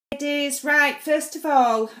ladies. Right, first of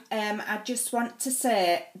all, I just want to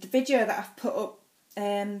say the video that I've put up,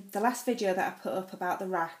 the last video that I put up about the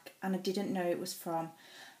rack, and I didn't know it was from,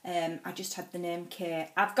 I just had the name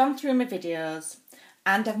Kate. I've gone through my videos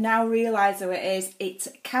and I've now realised who it is. It's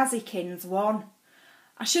Kazeekins1.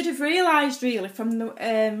 I should have realised really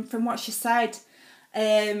from what she said.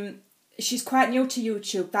 She's quite new to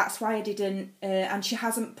YouTube, that's why I didn't, and she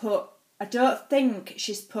hasn't put, I don't think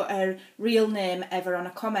she's put her real name ever on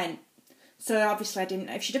a comment. So obviously I didn't,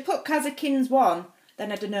 if she'd have put Kazeekins1,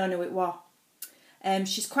 then I'd have known who it was.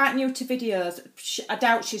 She's quite new to videos. I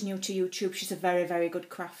doubt she's new to YouTube. She's a very, very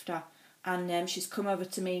good crafter. And she's come over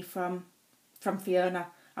to me from Fiona.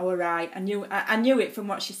 I were right. I knew it from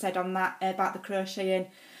what she said on that about the crocheting.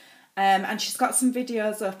 And she's got some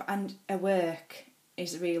videos up and her work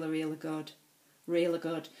is really, really good. Really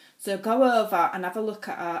good. So go over and have a look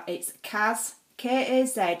at her. It's Kaz,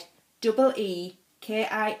 K-A-Z-E-E-K-I-N-S,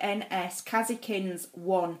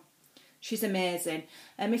 Kazeekins1. She's amazing.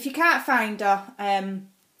 If you can't find her,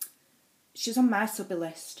 she's on my subby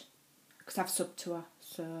list because I've subbed to her.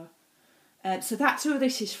 So that's who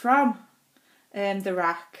this is from, the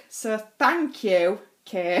rack. So thank you,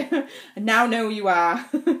 Kay. I now know who you are.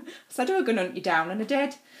 So I do going to hunt you down, and I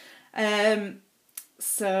did.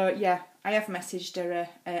 So yeah, I have messaged her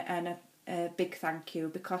and a big thank you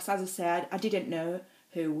because, as I said, I didn't know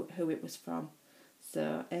who it was from.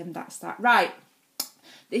 So that's that. Right.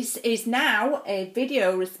 This is now a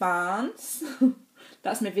video response.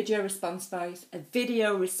 That's my video response voice. A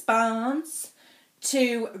video response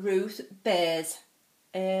to Ruth Burr's.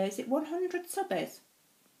 Is it 100 subbies?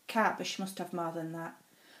 Can't be, she must have more than that.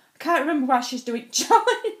 I can't remember why she's doing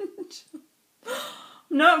challenge.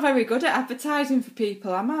 I'm not very good at advertising for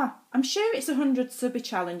people, am I? I'm sure it's a 100 subby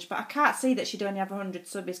challenge, but I can't see that she'd only have 100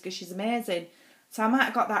 subbies because she's amazing. So I might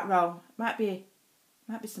have got that wrong. Might be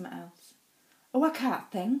something else. Oh, I can't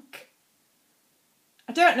think.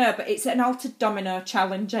 I don't know, but it's an altered domino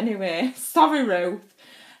challenge anyway. Sorry, Ruth.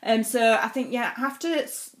 So I think, yeah, I have to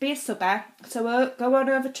be a subber. So go on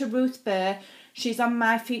over to Ruth Burr. She's on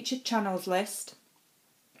my featured channels list.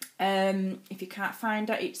 If you can't find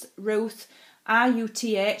her, it's Ruth,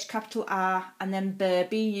 R-U-T-H, capital R, and then Burr,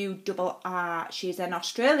 B-U-R-R. She's an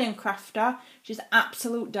Australian crafter. She's an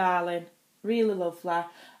absolute darling. Really lovely.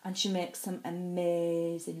 And she makes some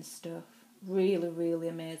amazing stuff. Really, really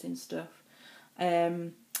amazing stuff.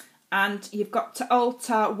 And you've got to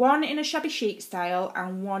alter one in a shabby chic style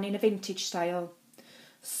and one in a vintage style.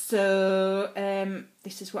 So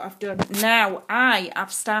this is what I've done. Now I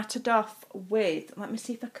have started off with, let me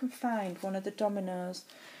see if I can find one of the dominoes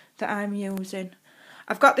that I'm using.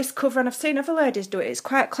 I've got this cover and I've seen other ladies do it. It's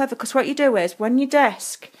quite clever because what you do is when your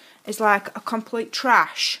desk is like a complete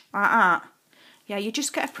trash like that, yeah, you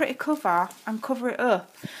just get a pretty cover and cover it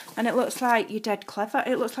up and it looks like you're dead clever.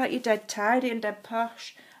 It looks like you're dead tidy and dead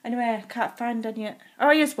posh. Anyway, I can't find any. Oh,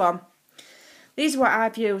 here's one. These are what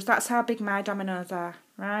I've used. That's how big my dominoes are,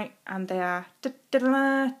 right? And they are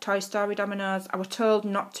Toy Story dominoes. I was told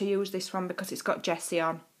not to use this one because it's got Jessie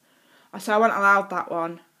on. So I wasn't allowed that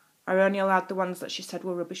one. I only allowed the ones that she said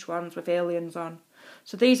were rubbish ones with aliens on.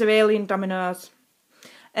 So these are alien dominoes.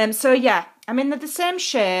 So yeah, I mean, they're the same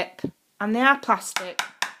shape. And they are plastic,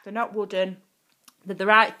 they're not wooden, they're the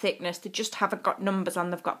right thickness, they just haven't got numbers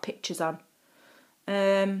on, they've got pictures on.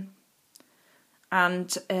 And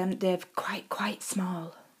they're quite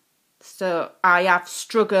small. So I have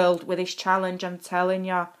struggled with this challenge, I'm telling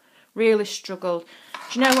you, really struggled.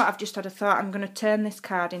 Do you know what, I've just had a thought, I'm going to turn this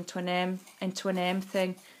card into a name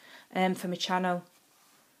thing for my channel.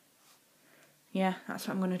 Yeah, that's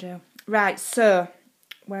what I'm going to do. Right, so,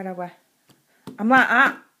 where are we? I'm like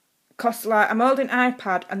that. Because like I'm holding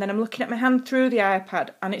iPad and then I'm looking at my hand through the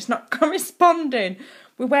iPad and it's not corresponding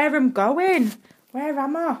with where I'm going. Where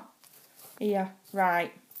am I? Here,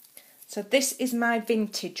 right. So this is my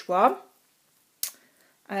vintage one.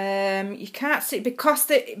 You can't see because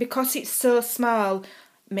it's so small.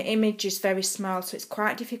 My image is very small, so it's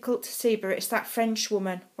quite difficult to see. But it's that French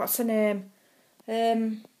woman. What's her name?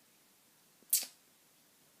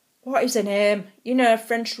 What is her name? You know,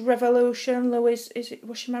 French Revolution, Louis,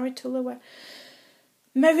 was she married to Louis?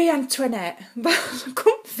 Marie Antoinette. I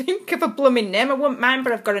couldn't think of a blooming name. I wouldn't mind,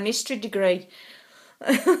 but I've got an history degree.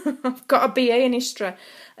 I've got a BA in history.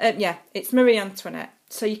 Yeah, it's Marie Antoinette.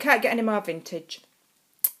 So you can't get any more vintage.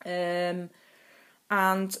 And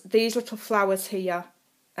these little flowers here,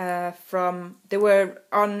 they were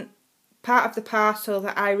on part of the parcel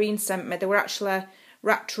that Irene sent me. They were actually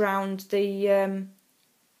wrapped around the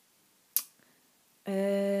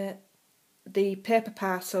the paper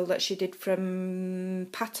parcel that she did from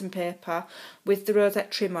pattern paper with the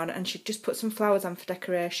rosette trim on, and she just put some flowers on for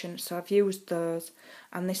decoration, so I've used those.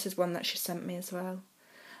 And this is one that she sent me as well.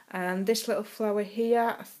 And this little flower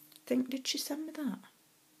here, I think, did she send me that?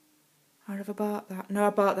 Or have I bought that? No, I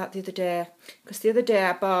bought that the other day. Because the other day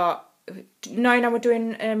I bought, knowing I was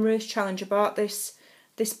doing Ruth's challenge, I bought this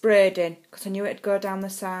braiding because I knew it'd go down the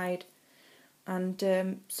side, and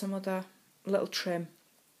some other little trim.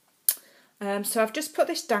 So I've just put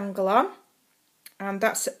this dangle on, and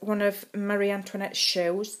that's one of Marie Antoinette's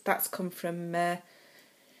shoes. That's come from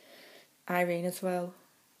Irene as well.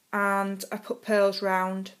 And I put pearls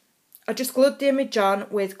round. I just glued the image on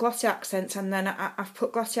with glossy accents, and then I've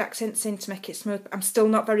put glossy accents in to make it smooth. I'm still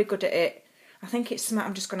not very good at it. I think it's something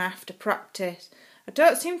I'm just going to have to practice. I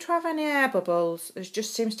don't seem to have any air bubbles. There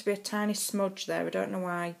just seems to be a tiny smudge there. I don't know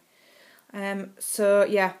why. So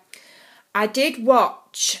yeah, I did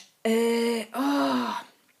watch. I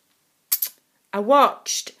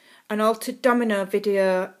watched an altered domino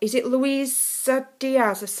video. Is it Luisa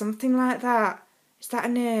Diaz or something like that? Is that a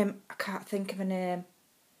name? I can't think of a name.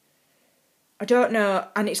 I don't know,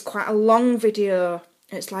 and it's quite a long video.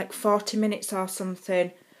 It's like 40 minutes or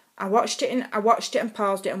something. I watched it and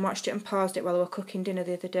paused it and watched it and paused it while I was cooking dinner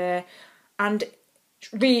the other day. And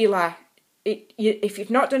really, if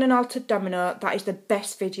you've not done an altered domino, that is the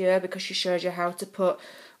best video, because she shows you how to put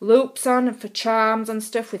loops on and for charms and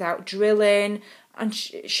stuff without drilling. And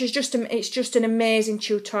it's just an amazing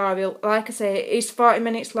tutorial. Like I say, it is 40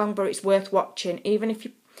 minutes long, but it's worth watching, even if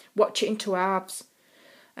you watch it in 2 halves.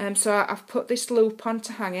 So I've put this loop on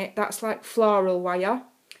to hang it. That's like floral wire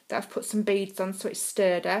that I've put some beads on so it's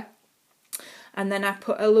sturdy. And then I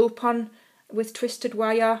put a loop on with twisted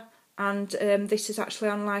wire, and this is actually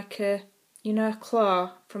on like a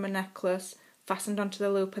claw from a necklace fastened onto the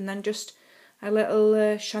loop, and then just a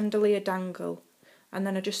little chandelier dangle. And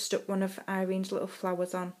then I just stuck one of Irene's little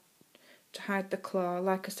flowers on to hide the claw.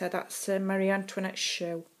 Like I said, that's Marie Antoinette's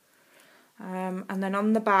shoe. And then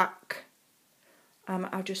on the back,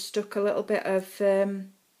 I just stuck a little bit of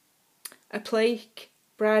applique,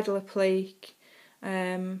 bridal applique.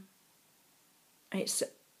 It's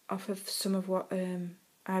off of some of what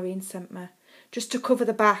Irene sent me, just to cover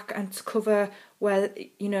the back and to cover where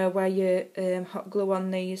you hot glue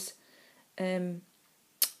on these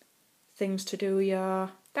things to do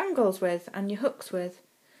your dangles with and your hooks with.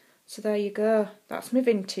 So there you go. That's my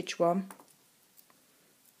vintage one.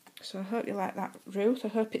 So I hope you like that, Ruth. I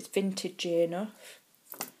hope it's vintagey enough.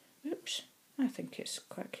 Oops, I think it's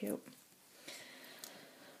quite cute.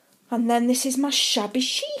 And then this is my shabby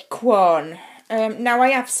chic one. Now I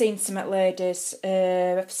have seen some at ladies.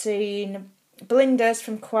 I've seen Belinda's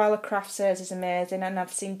from Koala Crafts, hers is amazing, and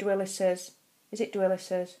I've seen Dwillis's. Is it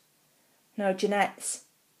Dwillis's? No, Jeanette's.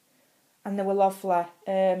 And they were lovely.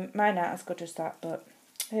 Mine aren't as good as that, but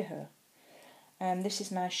hey-ho. This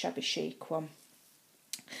is my shabby chic one.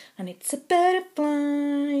 And it's a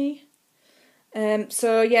butterfly.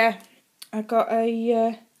 So yeah, I got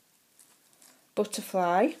a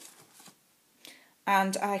butterfly,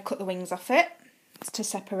 and I cut the wings off it to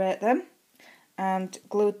separate them and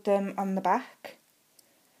glued them on the back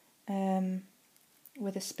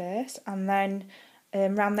with a space, and then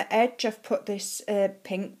around the edge I've put this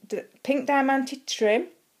pink diamanted trim.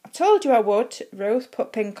 I told you I would, Ruth,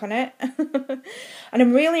 put pink on it. And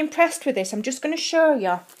I'm really impressed with this. I'm just going to show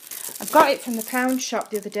you. I got it from the pound shop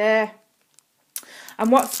the other day.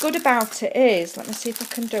 And what's good about it is, let me see if I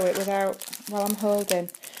can do it while I'm holding.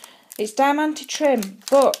 It's diamanted trim,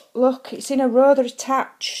 but look, it's in a row, they're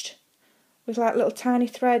attached with like little tiny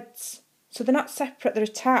threads. So they're not separate, they're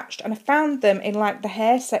attached. And I found them in like the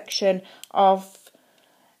hair section of,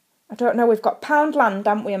 I don't know, we've got Poundland,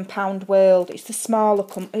 haven't we, and Pound World. It's the smaller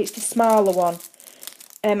one.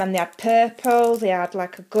 And they had purple, they had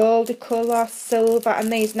like a goldy colour, silver,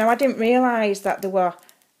 and these. Now I didn't realise that they were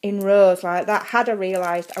in rows like that. Had I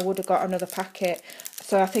realised, I would have got another packet.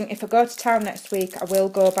 So I think if I go to town next week, I will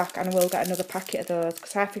go back and I will get another packet of those,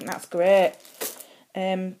 because I think that's great.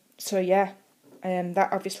 So yeah, that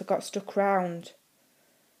obviously got stuck round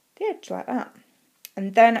the edge like that.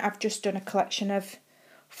 And then I've just done a collection of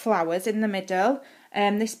flowers in the middle.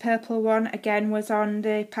 This purple one again was on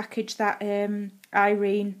the package that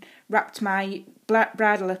Irene wrapped my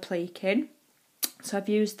bridal applique in, so I've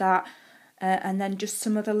used that, and then just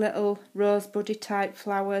some other little rosebuddy type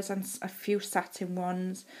flowers and a few satin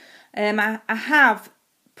ones. I have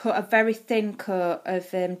put a very thin coat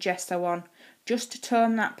of gesso on just to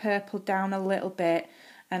tone that purple down a little bit,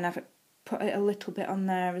 and I've put it a little bit on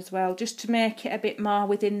there as well, just to make it a bit more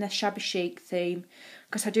within the shabby chic theme,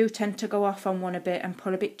 because I do tend to go off on one a bit and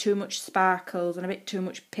put a bit too much sparkles and a bit too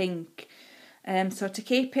much pink. So to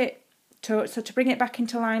keep it, so to bring it back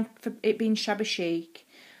into line for it being shabby chic,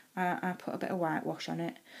 I put a bit of whitewash on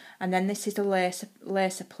it. And then this is a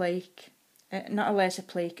lace applique. Not a lace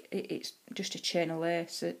applique, it's just a chain of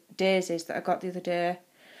lace, daisies that I got the other day.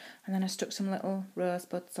 And then I stuck some little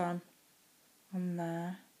rosebuds on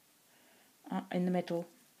there, in the middle.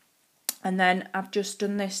 And then I've just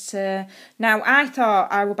done this. Now, I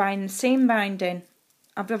thought I were buying the seam binding.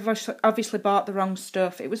 I've obviously bought the wrong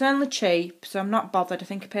stuff. It was only cheap, so I'm not bothered. I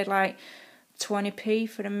think I paid like 20p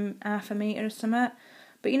for half a metre or something.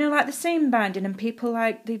 But you know, like the seam binding, and people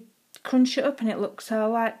like, they crunch it up and it looks all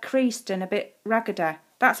like creased and a bit raggedy.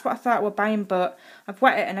 That's what I thought I were buying, but I've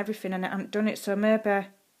wet it and everything and I haven't done it, so maybe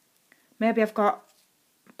I've got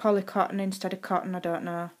polycotton instead of cotton, I don't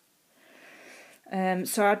know.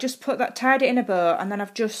 So I just tied it in a bow, and then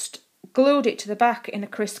I've just glued it to the back in a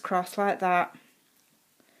crisscross like that.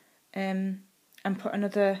 And put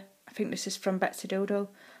another, I think this is from Betsy Doodle,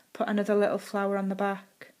 put another little flower on the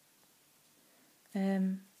back.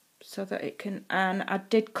 So that it can, and I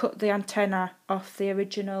did cut the antenna off the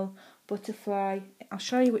original butterfly. I'll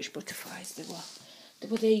show you which butterflies they were. They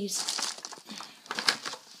were these.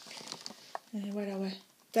 Where are we?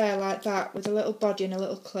 They're like that, with a little body and a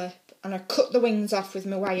little clip. And I cut the wings off with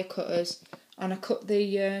my wire cutters, and I cut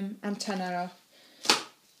the antenna off,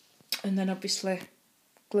 and then obviously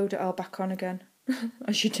glued it all back on again,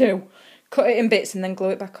 as you do. Cut it in bits and then glue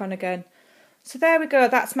it back on again. So there we go,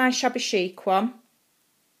 that's my shabby chic one.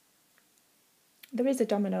 There is a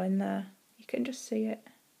domino in there, you can just see it.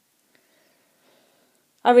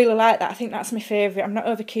 I really like that. I think that's my favourite. I'm not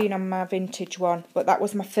over keen on my vintage one, but that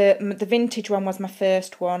was the vintage one was my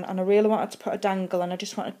first one, and I really wanted to put a dangle, and I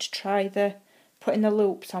just wanted to try putting the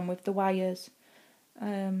loops on with the wires.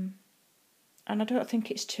 And I don't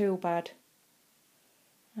think it's too bad.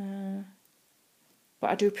 But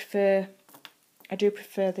I do prefer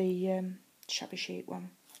the shabby chic one.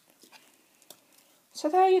 So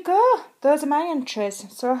there you go. Those are my entries.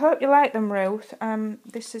 So I hope you like them, Ruth.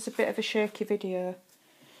 This is a bit of a shaky video.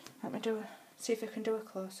 Let me see if I can do a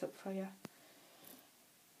close-up for you.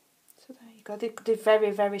 So there you go. They're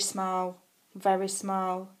very, very small. Very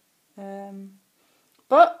small.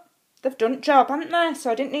 But they've done the job, haven't they?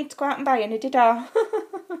 So I didn't need to go out and buy any, did I?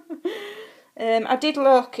 I did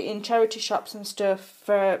look in charity shops and stuff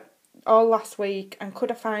for all last week, and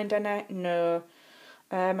could I find any? No.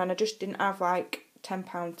 And I just didn't have like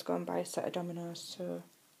 £10 to go and buy a set of dominoes, so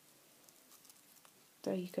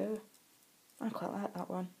there you go. I quite like that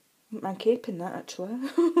one. I wouldn't mind keeping that, actually.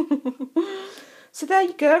 So there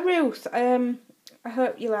you go, Ruth. I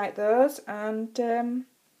hope you like those, and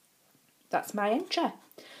that's my entry.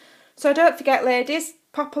 So don't forget, ladies,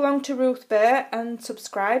 pop along to Ruth Burr and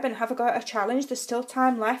subscribe and have a go at a challenge. There's still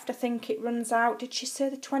time left. I think it runs out, did she say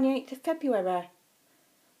the 28th of February? I'm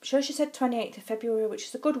sure she said 28th of February, which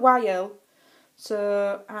is a good while.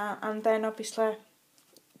 So, and then obviously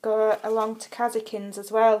go along to Kazeekins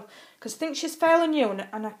as well, because I think she's fairly new,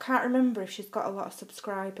 and I can't remember if she's got a lot of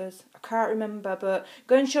subscribers. I can't remember, but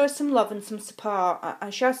go and show her some love and some support.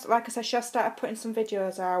 And she has, like I said, she has started putting some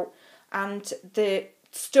videos out, and the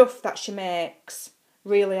stuff that she makes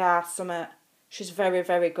really are something. She's very,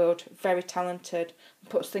 very good, very talented, and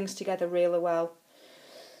puts things together really well.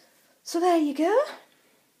 So there you go.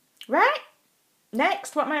 Right.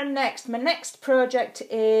 Next, what am I on next? My next project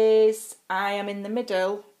is, I am in the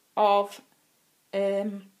middle of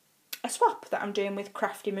a swap that I'm doing with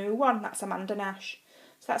Crafty Moo 1. That's Amanda Nash.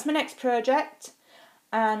 So that's my next project.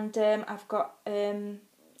 And I've got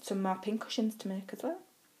some more pin cushions to make as well.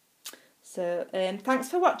 So thanks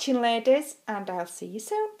for watching, ladies, and I'll see you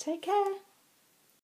soon. Take care.